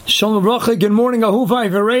Shalom Bracha, good morning,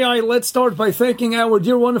 Ahuvai V'Rei. Let's start by thanking our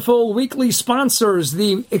dear, wonderful weekly sponsors,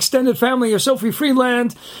 the extended family of Sophie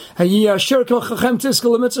Freeland, Sherkel Chachem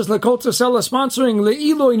Tiskel Mitzvahs Lakota Sela, sponsoring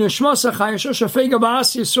Le'iloi Nishmasa Chayashosha Fega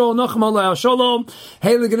Ba'as Yisrael Nachma Le'ah Shalom,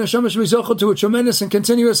 Heilig Neshama Shmizochel to a tremendous and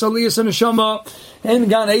continuous Aliyas and Neshama, and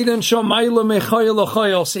Gan Eden Shamayla Mechayel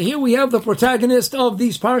Ochayel. So here we have the protagonist of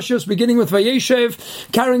these parashas, beginning with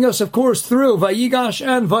Vayeshev, carrying us, of course, through Vayigash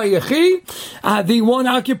and Vayechi, the one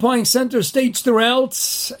occupying center stage throughout,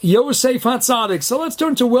 Yosef HaTzadik. So let's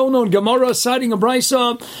turn to well-known Gemara, citing a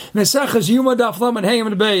Brisa, Mesachas Yuma Daf Lamed Hey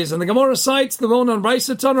and Beis. And the Gemara cites the well-known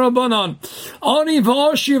Brisa Tanur Rabbanan. Ani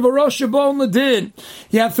v'ashi v'rosh bon ledin.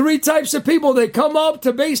 You have three types of people. They come up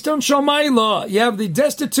to based on Shamayla. You have the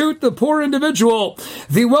destitute, the poor individual,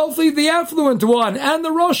 the wealthy, the affluent one, and the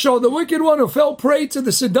Rosha, the wicked one who fell prey to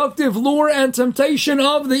the seductive lure and temptation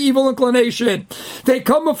of the evil inclination. They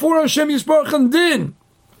come before Hashem Yisbarach and Din.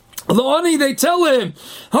 Lo'ani, they tell him,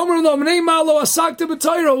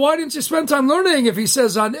 why didn't you spend time learning? If he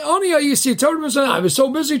says, I was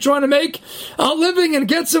so busy trying to make a living and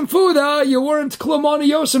get some food, you weren't Klomani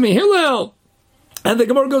Yosemi Hillel. And the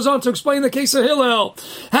Gemara goes on to explain the case of Hillel.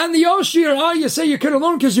 And the Oshir, you say you couldn't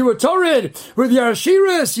learn because you were Torrid. With your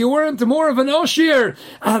Ashiris, you weren't more of an Oshir.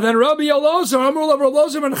 And then Rabbi Elazar, Amrul of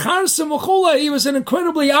Elazar, and Charsim Uchula, he was an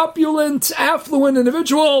incredibly opulent, affluent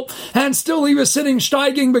individual, and still he was sitting,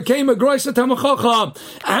 steiging, became a Groisa Tamachacham.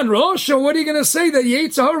 And Rosha, what are you going to say? That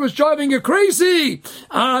Yetzirah was driving you crazy?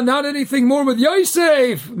 Not anything more with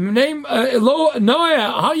Yosef. Name,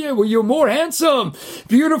 Noah, were you more handsome,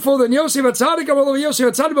 beautiful than Yosef HaTzadik? Who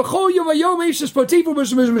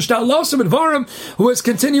was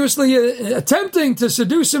continuously attempting to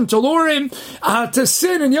seduce him, to lure him to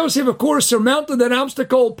sin. And Yosef, of course, surmounted that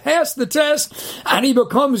obstacle, passed the test, and he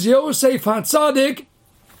becomes Yosef HaTzadik.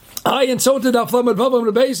 And so to Daf Lamed Vav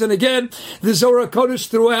Amud Beis, and again, the Zohar Kodesh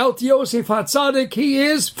throughout Yosef HaTzadik, he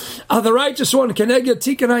is the righteous one, Keneged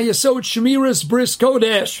Tikkun HaYesod Shmiras Bris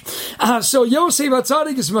Kodesh. So Yosef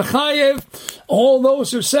HaTzadik is Mechayev all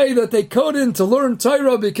those who say that they couldn't to learn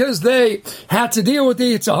Torah because they had to deal with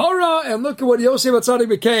the Yitzhahara, and look at what Yosef HaTzadik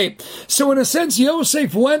became. So in a sense,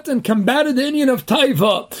 Yosef went and combated the Indian of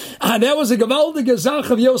Taiva, and that was a Gavaldig Gazach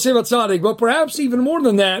of Yosef HaTzadik. But perhaps even more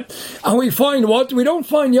than that, and we find what? We don't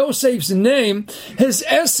find Yosef's name, his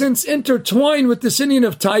essence intertwined with the Indian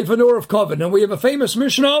of Taiva nor of Koven. And we have a famous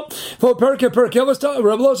Mishnah for Perkei Rabbi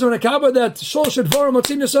Elazar and Akaba that Shlosh Dvarim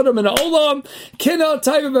Matzinas Adam in Olam, Kina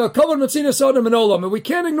Taiva Koven Matzinas Adam in Olam. And we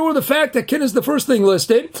can't ignore the fact that Kin is the first thing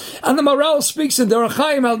listed. And the Maral speaks in Derech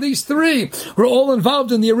Chaim how these three were all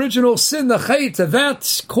involved in the original sin, the Chait,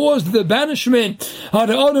 that caused the banishment of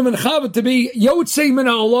the Adam and Chava to be Yotzei Min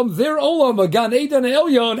Olam, their Olam, a Gan Eden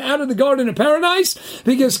Elyon, out of the Garden of Paradise,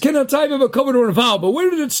 because Kina Taiva were covered or involved. But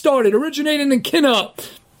where did it start? It originated in Kina.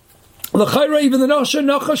 Even the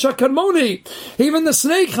Nachash HaKarmoni, even the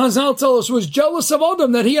snake, Chazal tell us, was jealous of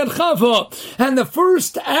Adam that he had Chava. And the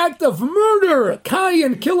first act of murder,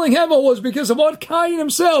 Cain killing Hevel, was because of what? Cain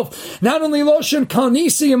himself. Not only Loshen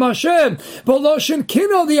Kanisi and Hashem, but Loshen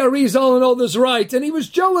Kino the Arizal and all this right. And he was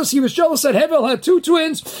jealous. He was jealous that Hevel had two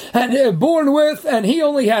twins and born with, and he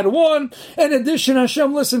only had one. In addition,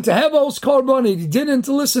 Hashem listened to Hevel's Karban. He didn't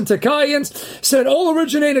listen to Cain's. Said all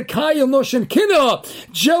originated Cain, Loshen Kino.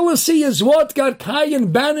 Jealousy is what got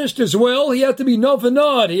Cain banished as well. He had to be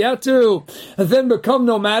novanad. He had to then become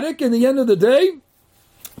nomadic. In the end of the day,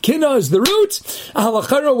 Kina is the root.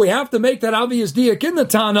 Halachara, we have to make that obvious diak in the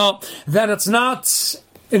Tana that it's not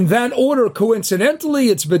in that order, coincidentally.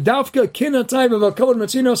 It's bedavka kina type of a kavod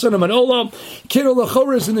matzino son of an olam. Kina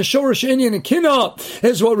lachor is in the shorish Indian, and kina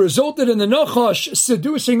is what resulted in the Nachash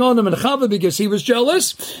seducing Adam and Chava because he was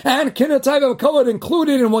jealous. And kina type of a kavod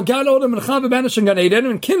included in what got Adam and Chava banishing Gan Eden.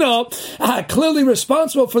 And kina clearly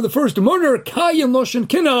responsible for the first murder, Kayin Loshen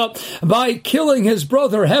Kina, by killing his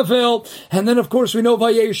brother Hevel. And then, of course, we know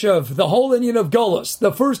Vayeshev, the whole Indian of Golas,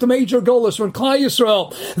 the first major Golas when Klal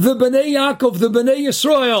Yisrael, the Bnei Yaakov, the Bnei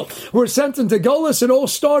Yisrael, were sent into Golas. It all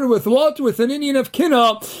started with what? With an Indian of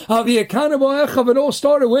Kina. The Ekanah Echav, it all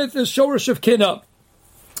started with the Shorish of Kina.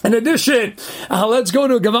 In addition, let's go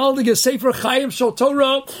to Gavaldig Sefer Chaim Shel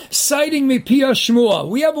Torah, citing Mipia Shmua.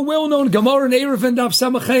 We have a well-known Gemara in Erev and Daf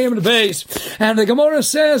Samach Chaim and Beis, and the Gemara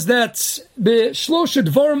says that Shlosh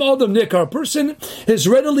Dvarim Adam Nikar, a person is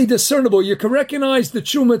readily discernible. You can recognize the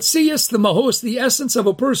true Metzias, the Mahos, the essence of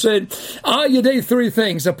a person. Yedei, three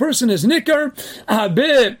things. A person is Nikar,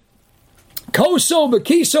 Koso,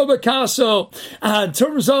 Bekiso, Bekaso. In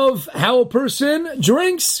terms of how a person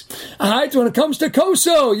drinks, alright, when it comes to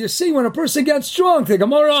Koso, you see when a person gets drunk, the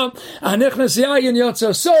Gemara, Nechnas Yayin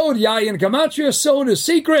Yotza Sod, Yayin Gematria Sod is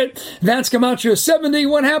secret, that's Gematria 70.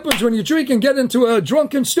 What happens when you drink and get into a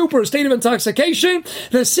drunken stupor, a state of intoxication?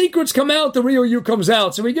 The secrets come out, the real you comes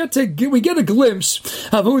out. So we get a glimpse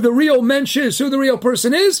of who the real mensch is, who the real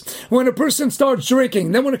person is, when a person starts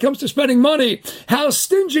drinking. Then when it comes to spending money, how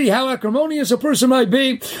stingy, how acrimonious a person might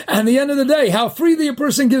be, and at the end of the day, how freely a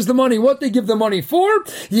person gives the money, what they give the money for.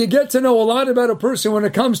 You get to know a lot about a person when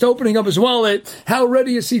it comes to opening up his wallet. How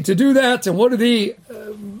ready is he to do that, and what are the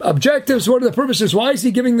objectives, what are the purposes, why is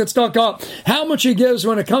he giving that stock up, how much he gives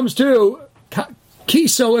when it comes to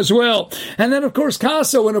Kiso as well. And then, of course,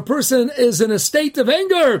 Kaso, when a person is in a state of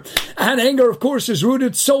anger. And anger, of course, is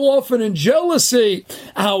rooted so often in jealousy.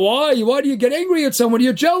 Why? Why do you get angry at someone?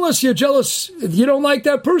 You're jealous. You're jealous. You don't like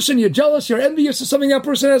that person. You're jealous. You're envious of something that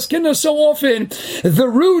person has. Kinna, so often, the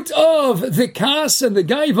root of the Kas and the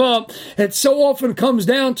Gaiva, it so often comes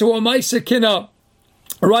down to a Maisa Kinna.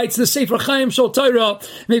 Writes the Sefer Chaim Shel Torah,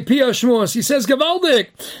 Mepia Shmos. He says, Gavaldik.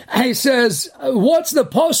 He says, what's the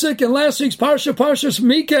pasuk in last week's Parsha, Parshas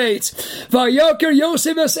Miketz? Vayaker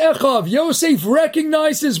Yosef es Echav. Yosef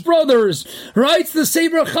recognized his brothers. Writes the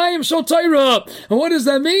Sefer Chaim Shel Torah. And what does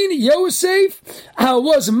that mean? Yosef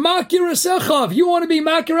was Makir es Echav. You want to be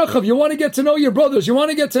Makir Echav. You want to get to know your brothers. You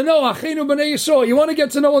want to get to know Achenu B'nai Yisrael. You want to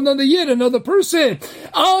get to know another Yid, another person.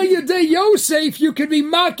 Al Yedei Yosef, you can be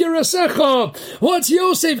Makir es Echav. What's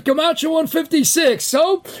Yosef? Gematria 156.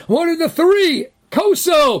 So, what are the three?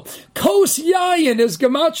 Koso. Kos Yayin is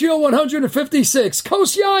Gematria 156.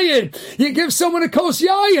 Kos Yayin. You give someone a Kos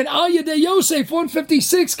Yayin. Ayade Yosef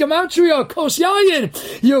 156. Gematria. Kos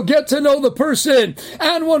Yayin. You'll get to know the person.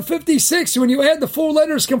 And 156, when you add the four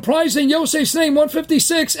letters comprising Yosef's name,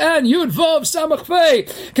 156, and Yud Vav Samach Fei.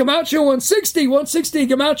 Gematria 160. 160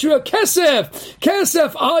 Gematria Kesef.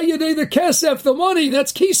 Kesef. Ayade the Kesef. The money.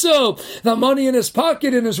 That's Kiso. The money in his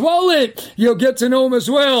pocket, in his wallet. You'll get to know him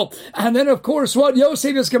as well. And then, of course, what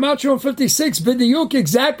Yosef is Gematria 156, B'diyuk,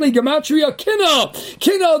 exactly Gematria Kinna.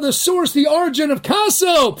 Kinna, the source, the origin of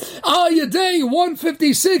Kaso. Ayadei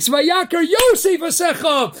 156, Vayakar Yosef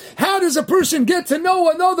Asecha. How does a person get to know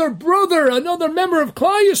another brother, another member of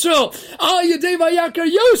Klal Yisrael? Ayadei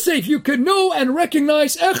Vayakar Yosef. You could know and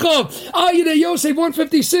recognize Echav. Ayadei Yosef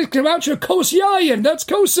 156, Gematria Kos Yayin. That's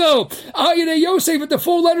Koso. Ayadei Yosef with the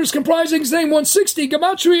four letters comprising his name, 160,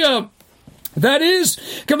 Gematria. That is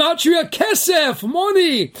Gematria Kesef,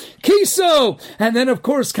 money, Kiso. And then, of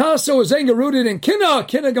course, Kaso is anger rooted in Kinna.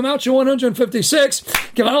 Kinna Gematria 156.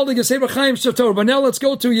 Gevaldig Sefer Chaim Shel Torah. But now let's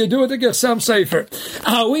go to Yeduadik Sam Sefer.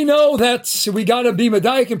 We know that we got to be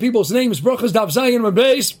Medayik in people's names. Brachas Dav Zayin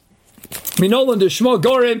Mabeis. Minolan de Shmo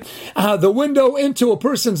Gorim, the window into a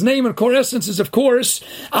person's name and core essence is, of course,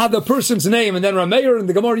 the person's name. And then Rameir in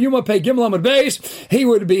the Gemara Yuma Pei Gimel Amud Beis, he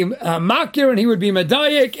would be Makir and he would be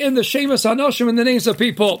Medayik in the Shemus Hanoshim, in the names of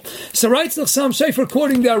people. So writes the Sam Sefer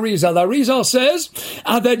quoting the Arizal. The Arizal says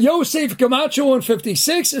that Yosef Gematria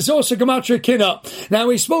 156 is also Gematria Kinna. Now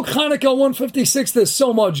we spoke Chanukah 156. There's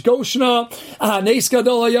so much Goshna, Neis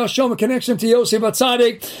Gadol Yashom, a connection to Yosef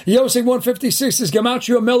Atzadik. Yosef 156 is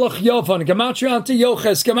Gematria Melech Yovan, Gematria Anti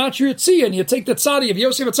Yoches, Gematria Tzion. You take the Tzadi of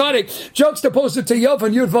Yosef Atzadik, juxtaposed it to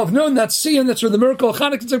Yovan, Yud Vav Nun, that's Tzion, that's where the miracle of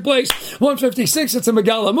Chanukah took place. 156, it's a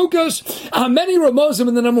Megala Mukas. Many Ramozim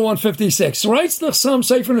in the number 156. Writes the Sam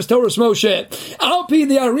Sefer in his Torah Moshe. Alpi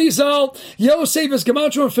the Arizal, Yosef is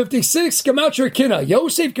Gematria 156, Gematria Kinna.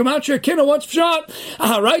 Yosef Gematria Kinna, what's Pshat?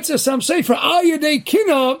 Writes the Sam Sefer, Ayadei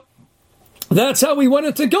Kinna. That's how we went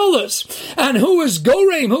into Golas. And who is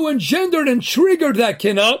Gorem, who engendered and triggered that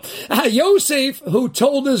Kinna? Yosef, who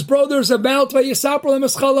told his brothers about Vayisapralem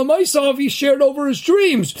Eschalamaysav, he shared over his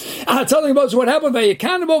dreams, telling about what happened,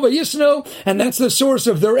 Vayikanabo, Vayisno, and that's the source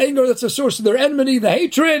of their anger, that's the source of their enmity, the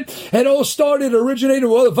hatred. It all originated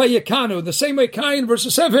with Vayikanu, the same way Cain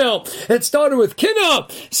versus Hevel. It started with Kinna.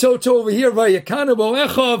 So to over here, Vayikanabo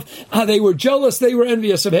Echav, they were jealous, they were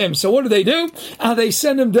envious of him. So what do? They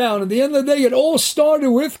send him down. At the end of the day, it all started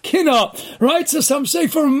with Kinna. Right? So some say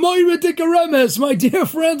for Moira Dikaremes, my dear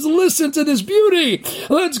friends, listen to this beauty.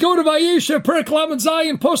 Let's go to Vayesha, Perek Lamed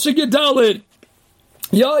Zayin, Posuk Yudalid.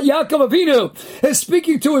 Yaakov Avinu is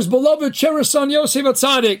speaking to his beloved cherished son Yosef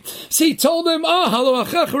HaTzadik. See, he told him, I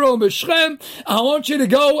want you to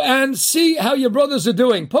go and see how your brothers are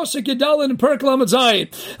doing. Posuk Yedalin and Perek Lamed Zayin.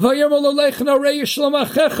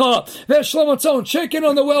 Check in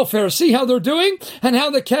on the welfare, see how they're doing and how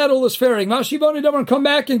the cattle is faring. Mashivani Davar, come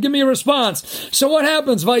back and give me a response. So what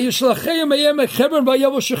happens? All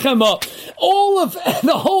of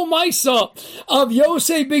the whole Maisa of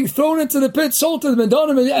Yosef being thrown into the pit, sold to the Medanim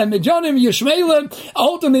and Mijanim, Yishmaelim,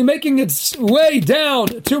 ultimately making its way down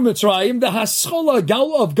to Mitzrayim, the Haschola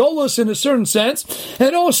of Golos in a certain sense.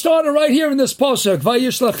 It all started right here in this pasuk.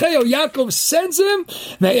 Vayishlacheo, Yaakov sends him,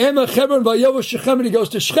 and he goes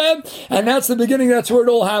to Shechem, and that's the beginning, that's where it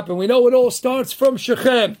all happened. We know it all starts from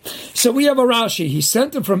Shechem. So we have a Rashi. He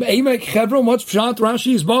sent him from Emek Hebron. What's Pshat?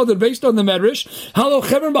 Rashi is bothered based on the Medrash. Halo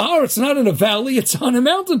Hebron Bahar, it's not in a valley, it's on a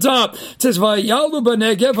mountaintop. It says, Vayalu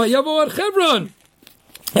b'Negev, Vayavo at Hebron.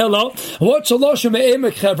 Hello. What's Shaloshim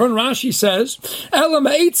Emek Hebron? Rashi says, Elam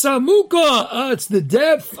Eitza Muka. It's the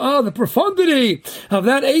depth, the profundity of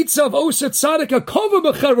that Eitza of Oset Tzadik Akova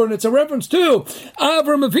B'Chebron. It's a reference to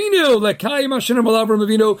Avram Avinu, Lekayim Hashem Avram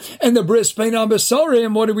Avinu, and the Bris Pein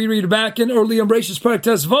Besarim. What did we read back in early Embraces Perek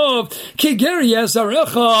Tezvav? Kiger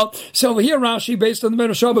Yezarecha. So over here, Rashi, based on the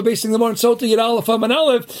Medrash Rabbah, basing the Morn Sota Yid Aleph Aman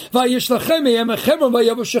Aleph, Vayishlachem Emek Hebron,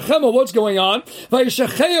 Vayavu Shechema. What's going on?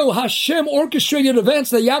 Vayishacheo Hashem orchestrated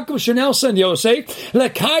events that Yaakov Shanel sent Yosef,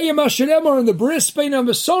 Lekayim Hashem in the Bris Pein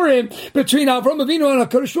Besarim between Avram Avinu and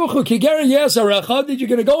HaKadosh Baruch Hu. Kiger Yezarecha. That you're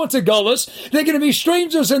going to go into Golus. They're going to be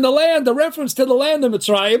strangers in the land. The reference to the land of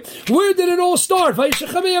Mitzrayim. Where did it all start? So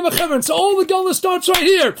all the Golus starts right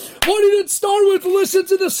here. What did it start with? Listen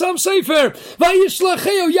to the Sam Sefer.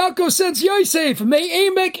 Vayishlacheo, Yaakov sends Yosef.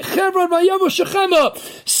 Me'emek Hebron Vayavu Shechema.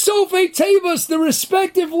 Sofei Tevas, the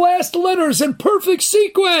respective last letters in perfect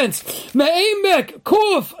sequence. Me'emek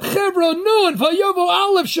Kuf Hebron Nun Vayavu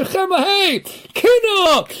Aleph Shechema Hey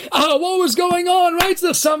Kina. What was going on? Writes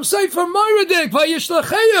the Sam Sefer Maradik.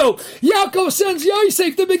 Vayishlacheo. Yaakov sends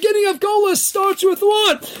Yosef. The beginning of Golus starts with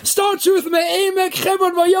what? Starts with Me'emek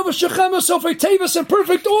Hebron Vayavu Shechema Sofei Tevas in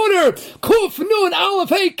perfect order. Kuf Nun Aleph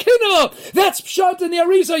Hey Kina. That's Pshat in the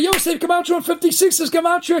Arizah. Yosef Gematria 56 is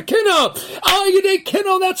Gematria Kina. Yedei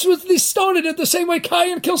Kina. That's what they started it the same way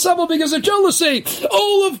Cain kills Abel because of jealousy.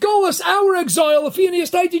 All of Golus, our exile, Aphinius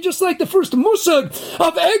Daiti, just like the first Musag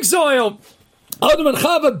of exile. Adam and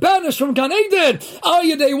Chava banished from Gan Eden.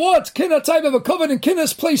 Yedei what? Kinna type of a covenant. Kinna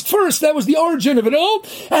is placed first. That was the origin of it all.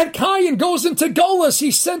 And Cain goes into Golus.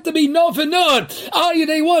 He's sent to be Nov and Nun.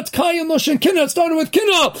 Yedei what? Cain, Nosh, and Kinna. It started with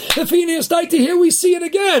Kinna. The Phineas Daiti, here we see it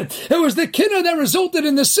again. It was the Kinna that resulted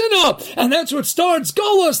in the Sinna. And that's what starts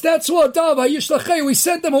Golus. That's what Dava Yishlachei. We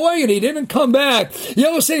sent them away and he didn't come back.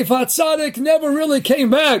 Yosef HaTzadik never really came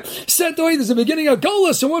back. Sent away. There's the beginning of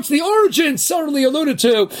Golus. And what's the origin? Subtly alluded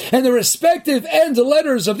to. And the respective end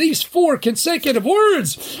letters of these four consecutive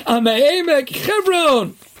words. Me'emek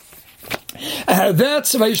Hebron.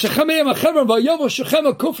 That's that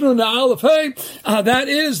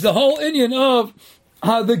is the whole Indian of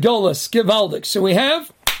the Golus Givaldic. So we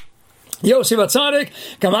have Yosef HaTzadik,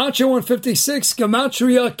 Gematria 156,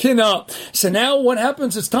 Gematria Kina. So now what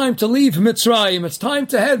happens? It's time to leave Mitzrayim. It's time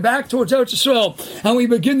to head back towards Eretz Yisrael. And we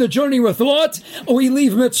begin the journey with what? We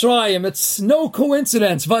leave Mitzrayim. It's no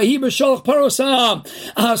coincidence. Vahi b'shalach paros ha'am.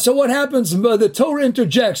 So what happens? The Torah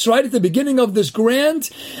interjects right at the beginning of this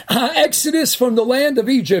grand exodus from the land of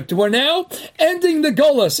Egypt. We're now ending the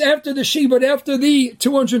Golus after the Shibud, after the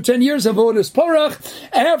 210 years of Odes Parach,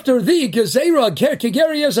 after the Gezerah,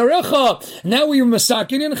 Kegeri Yezarecha. Now we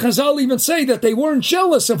Masakin and Chazal even say that they weren't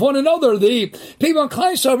jealous of one another. The people in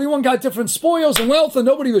Klaisar, everyone got different spoils and wealth and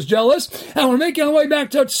nobody was jealous. And we're making our way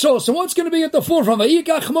back to Tzol. So what's going to be at the forefront?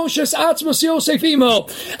 Vayikach Moshe's Atzmas Yosef Imo.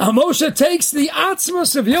 Moshe takes the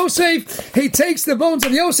Atzmas of Yosef. He takes the bones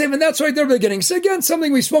of Yosef, and that's right there beginning. So again,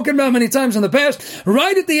 something we've spoken about many times in the past.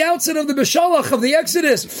 Right at the outset of the Beshalach of the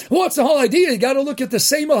Exodus. What's the whole idea? You got to look at the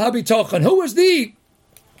Seimel HaBitachon. Who was the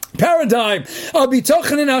paradigm of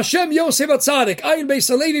Bitochen in Hashem? Yosef HaTzadik. Ayin Beis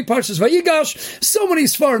Halevi, Parshas Vayigash. So many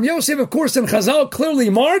Sfarim. Yosef, of course, in Chazal, clearly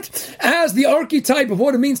marked as the archetype of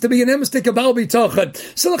what it means to be an emistic of Baal Bitochen.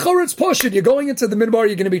 So the Chorah, it's Poshut. You're going into the Midbar,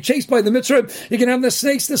 you're going to be chased by the Mitzrayim, you're going to have the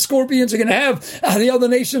snakes, the scorpions, you're going to have the other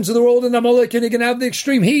nations of the world in Amalek, and you're going to have the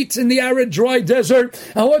extreme heat in the arid, dry desert.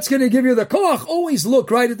 And what's going to give you the koach? Always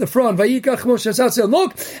look right at the front. Vayikach Moshe Satzel.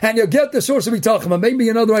 Look, and you'll get the source of Bitochen. But maybe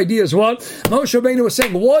another idea is what? Moshe Rabbeinu was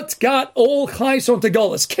saying, what what got all Chais onto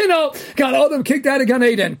Gullus? Kinna got Adam kicked out of Gan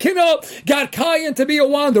Eden. Kinna got Kayin to be a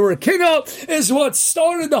wanderer. Kinna is what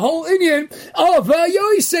started the whole Indian of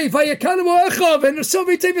Yosef, Vayakanamu Echav, and the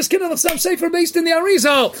Soviet Tavis Kinna, the Sam Sefer based in the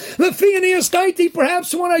Arizal. The Fianias Daiti,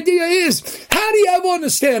 perhaps one idea is, how do you ever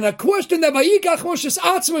understand a question that Vayikach Moshe's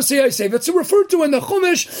Atzmas Yosef? It's referred to in the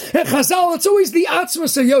Chumash and Chazal. It's always the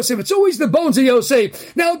Atzmas of Yosef. It's always the bones of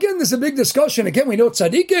Yosef. Now again, there's a big discussion. Again, we know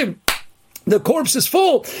Tzadikim. The corpse is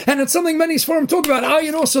full, and it's something many Sfarim talk about.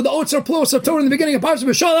 And also the Otzar Plos of Torah in the beginning of Parshat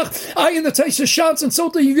B'Shalach. In the Taisa Shots and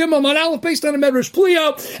Sota Yigim Aman Aleph based on a Medrash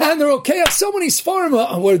Pliya, and they're okay. So many Sfarim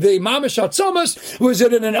were the Mamish Atzamas. Was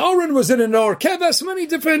it in an Aron? Was it in an Or Keves? Many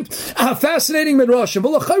different fascinating Midrashim.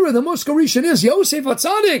 But the most Gorishan is Yosef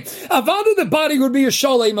Atzadik. Avada the body would be a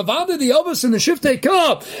Sholem. Avada the Avos and the Shiftei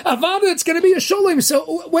Kav. Avada it's going to be a Sholem. So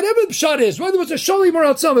whatever the shot is, whether it's a Sholem or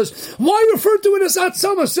Atzamas, why refer to it as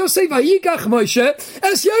Atzamas? Yosef Vayikach Moshe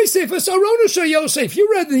as Yosef, as Aronosha Yosef. You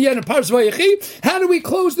read the end of Parz Vayechi. How do we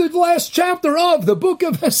close the last chapter of the book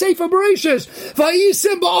of Sefer Bereshis?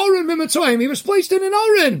 Vayisim ba'aron b'Mitzrayim. He was placed in an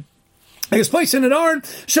Aron. He was placed in an Aron.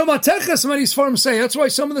 Shamateches, many Sfarim say. That's why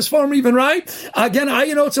some of the Sfarim even write. Again,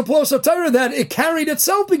 it's a plus of Torah that it carried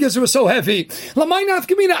itself because it was so heavy. Lamainath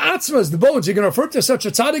Kamina Atzmas, the bones. You're going to refer to such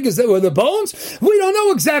a tzaddik as that were the bones? We don't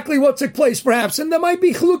know exactly what took place, perhaps, and there might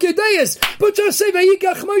be Chlukei Deis. But just say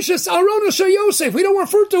Vayikach Moshe Aronosha Yosef. We don't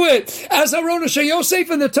refer to it as Aronosha Yosef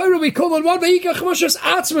in the Torah. We call it what? Vayikach Moshe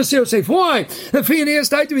Atzmas Yosef. Why? The Phineas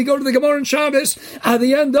Daita, we go to the Gemara in Shabbos at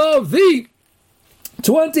the end of the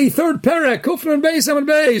 23rd Perek, Kufran Beis Amid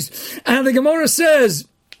Beis, and the Gemara says,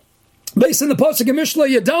 based on the pasuk of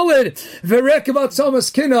Mishlei Yadalid, Verekavat Thomas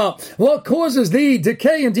Kina, what causes the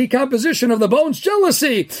decay and decomposition of the bones?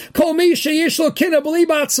 Jealousy. Kol mi sheyishlo kina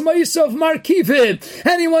b'libat tzmaisav markivim.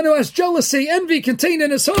 Anyone who has jealousy, envy contained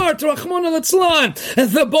in his heart, Rachmana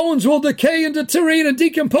litzlan, the bones will decay and deteriorate and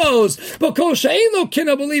decompose. But kol she'elo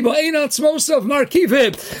kina b'liba einat tzmosav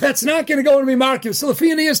markivim. That's not going to go to be markiv. So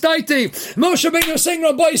Lefianias Daiti, Moshe Rabbeinu saying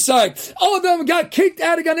Rabbi Sai, all of them got kicked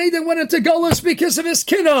out of Gan Eden, went into Golus because of his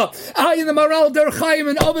kina. In the Maral Der Chaim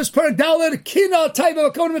and Avos Per Dalet Kina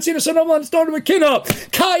Taiva Kodim Mitzina Sonovan started with Kina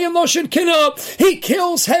Kayim Loshin Kina. He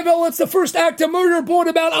kills Hevel. It's the first act of murder brought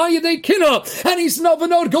about Ayadei Kina, and he's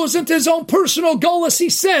Novanod goes into his own personal Golus. He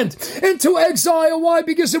sent into exile. Why?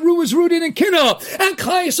 Because the Ru was rooted in Kina, and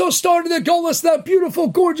Chayiso started the Golus, that beautiful,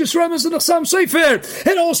 gorgeous remnants of the Sam Sefer.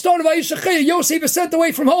 It all started by Yishachei. Yosef is sent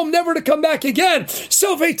away from home, never to come back again.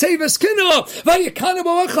 Sofei Tevis Kina Vayikana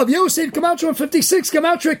Boachav. Yosef come out to 56, come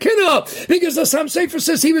out to Kina. Because the Sam Sefer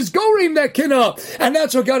says he was gorim that kina, and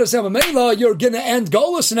that's what got us have a mela. You're going to end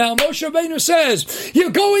Golus now. Moshe Rabbeinu says you're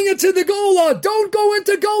going into the Gola. Don't go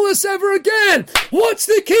into Golus ever again. What's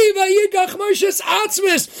the key? Vayikach Moshe's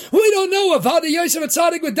Atzmis. We don't know. Avada Yosef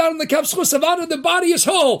Atzadik with down in the kapschus. Avada the body is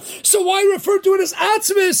whole. So why refer to it as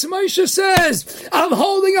Atzmis? Moshe says I'm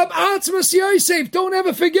holding up Atzmis Yosef. Don't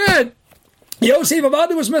ever forget. Yosef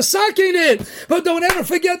Avada was masaking it, but don't ever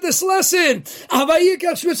forget this lesson.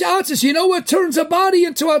 You know what turns a body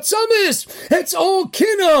into atzamis? It's all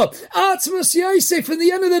kina. Atzmas Yosef. In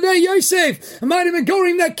the end of the day, Yosef might have been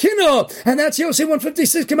going that kina, and that's Yosef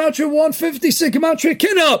 156 Gematria 156 Gematria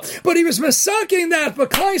kina. But he was masaking that.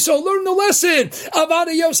 But Kaiso learned the lesson.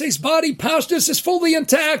 Avada Yosef's body pashtus is fully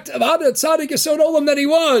intact. Avada Tzadik Yesod Olam that he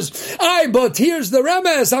was. But here's the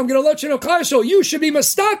remez. I'm going to let you know, Kaiso, you should be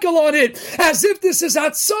mastakel on it. As if this is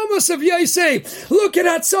Atzamas of Yosef. Look at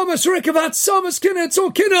Atzamas, Rick of Atzamas, Kina, it's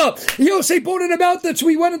all Kina. Yosef brought it about that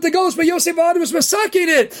we went into Golus, but Yosef Avada was masaking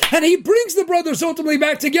it. And he brings the brothers ultimately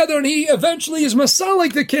back together, and he eventually is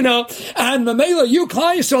masalik the Kina. And Mamela, you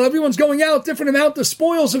Klai, everyone's going out, different amount of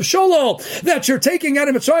spoils of Sholol that you're taking out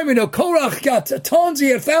of Mitzrayim. You know, Korach got tons, he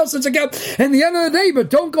had thousands of gaps. In the end of the day, but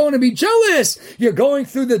don't go in and be jealous. You're going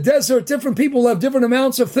through the desert, different people have different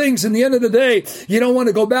amounts of things. In the end of the day, you don't want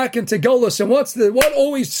to go back into Golus. And what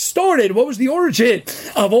always started? What was the origin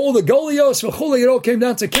of all the Golios? It all came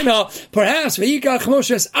down to Kina. Perhaps Vayikach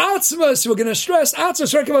Moshe's Atzmas. We're going to stress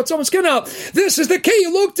Atzmas Rekavat Thomas Kina. This is the key.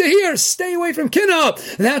 Look to here. Stay away from Kina.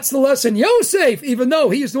 That's the lesson. Yosef, even though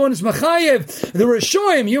he's the one who's Machayev, the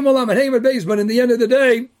Rishoim, Yumalam and Hamed Beis, but in the end of the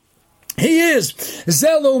day, he is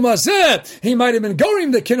Zelo Mazeh. He might have been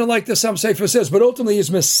gorim the kina like the Sam Sefer says, but ultimately he's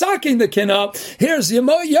misaking the kina. Here's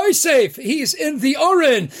Yosef. He's in the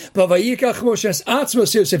Oren. But Vayikach Moshe's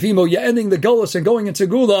Atzmas Yosef Imo. You're ending the Golus and going into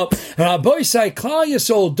Gula. Rabbi say, Klal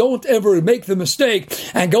Yisrael, don't ever make the mistake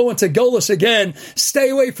and go into Golus again. Stay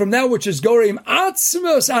away from that which is gorim.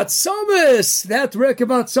 Atzmas, Atzamas. That Rekav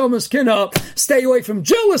Atzamas kina. Stay away from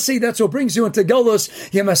jealousy. That's what brings you into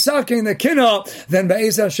Golus. You're misaking the kina. Then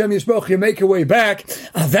Be'ez Hashem Yisbach. Baruch you make your way back.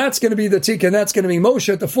 That's going to be the Tika, and that's going to be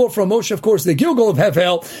Moshe at the forefront. Moshe, of course, the Gilgal of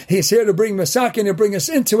Hevel. He's here to bring Masakin and bring us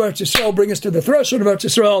into Eretz Yisrael, bring us to the threshold of Eretz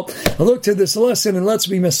Yisrael. Look to this lesson and let's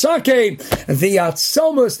be Masake, the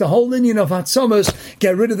Atzomas, the whole lineage of Atzomas.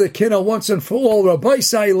 Get rid of the Kina once and for all. Rabbi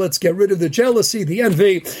Sai, let's get rid of the jealousy, the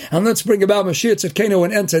envy, and let's bring about Mashiach Tzidkenu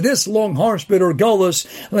and enter this long, harsh, bitter Gullus.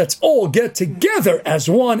 Let's all get together as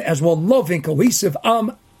one loving, cohesive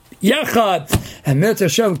Am Yachad. And Met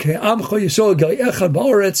Hashem Ke'amcha Yisrael Gai Echad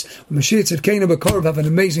Ba'aretz. Mashiach Tzidkenu B'Karv. Have an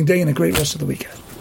amazing day and a great rest of the weekend.